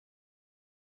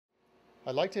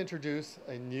I'd like to introduce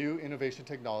a new innovation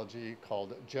technology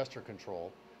called gesture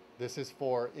control. This is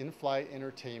for in-flight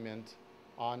entertainment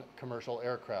on commercial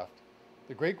aircraft.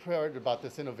 The great part about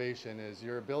this innovation is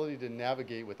your ability to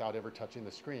navigate without ever touching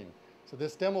the screen. So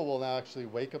this demo will now actually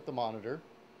wake up the monitor.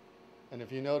 And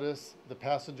if you notice, the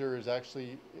passenger is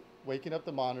actually waking up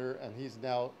the monitor and he's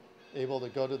now able to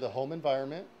go to the home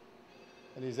environment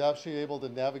and he's actually able to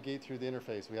navigate through the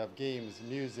interface. We have games,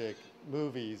 music,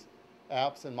 movies,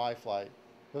 apps, and MyFlight.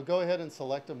 He'll go ahead and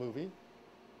select a movie,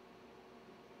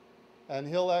 and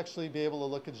he'll actually be able to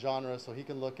look at genre, so he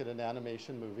can look at an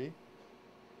animation movie.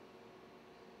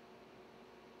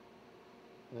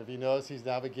 And if you notice, he's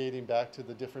navigating back to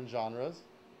the different genres.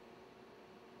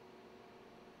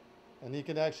 And he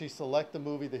can actually select the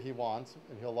movie that he wants,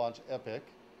 and he'll launch IFEC.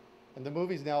 And the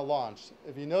movie's now launched.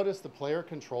 If you notice, the player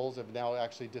controls have now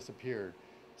actually disappeared.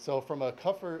 So from a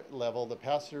comfort level, the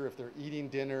passenger, if they're eating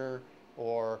dinner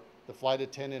or the flight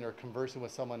attendant are conversing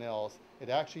with someone else, it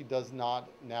actually does not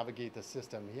navigate the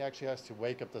system. He actually has to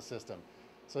wake up the system.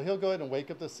 So he'll go ahead and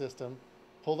wake up the system,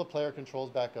 pull the player controls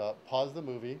back up, pause the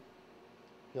movie.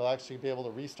 He'll actually be able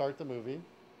to restart the movie.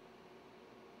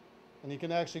 And he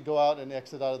can actually go out and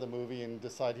exit out of the movie and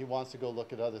decide he wants to go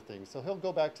look at other things. So he'll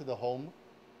go back to the home.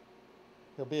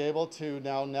 He'll be able to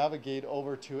now navigate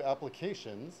over to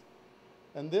applications.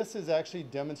 And this is actually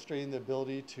demonstrating the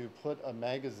ability to put a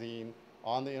magazine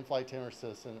on the in-flight timer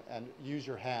system and use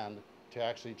your hand to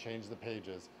actually change the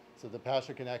pages so the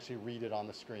passenger can actually read it on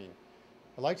the screen.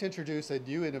 I'd like to introduce a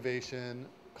new innovation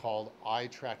called eye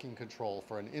tracking control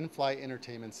for an in-flight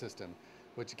entertainment system,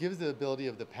 which gives the ability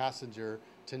of the passenger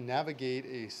to navigate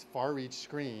a far-reach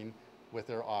screen with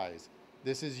their eyes.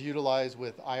 This is utilized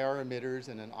with IR emitters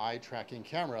and an eye tracking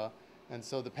camera, and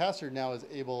so the passenger now is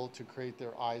able to create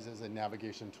their eyes as a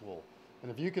navigation tool. And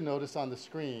if you can notice on the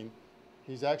screen,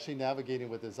 he's actually navigating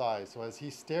with his eyes. So as he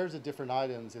stares at different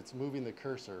items, it's moving the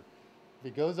cursor. If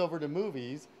he goes over to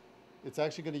movies, it's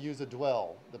actually going to use a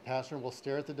dwell. The passenger will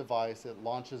stare at the device, it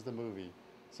launches the movie.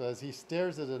 So as he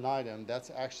stares at an item,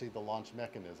 that's actually the launch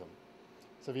mechanism.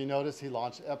 So if you notice, he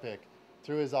launched IFEC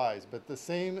through his eyes, but the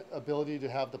same ability to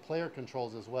have the player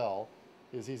controls as well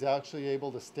is he's actually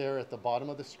able to stare at the bottom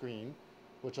of the screen,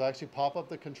 which will actually pop up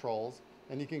the controls,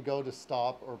 and he can go to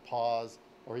stop or pause,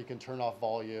 or he can turn off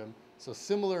volume. So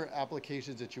similar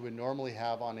applications that you would normally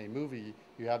have on a movie,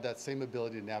 you have that same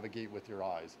ability to navigate with your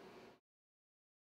eyes.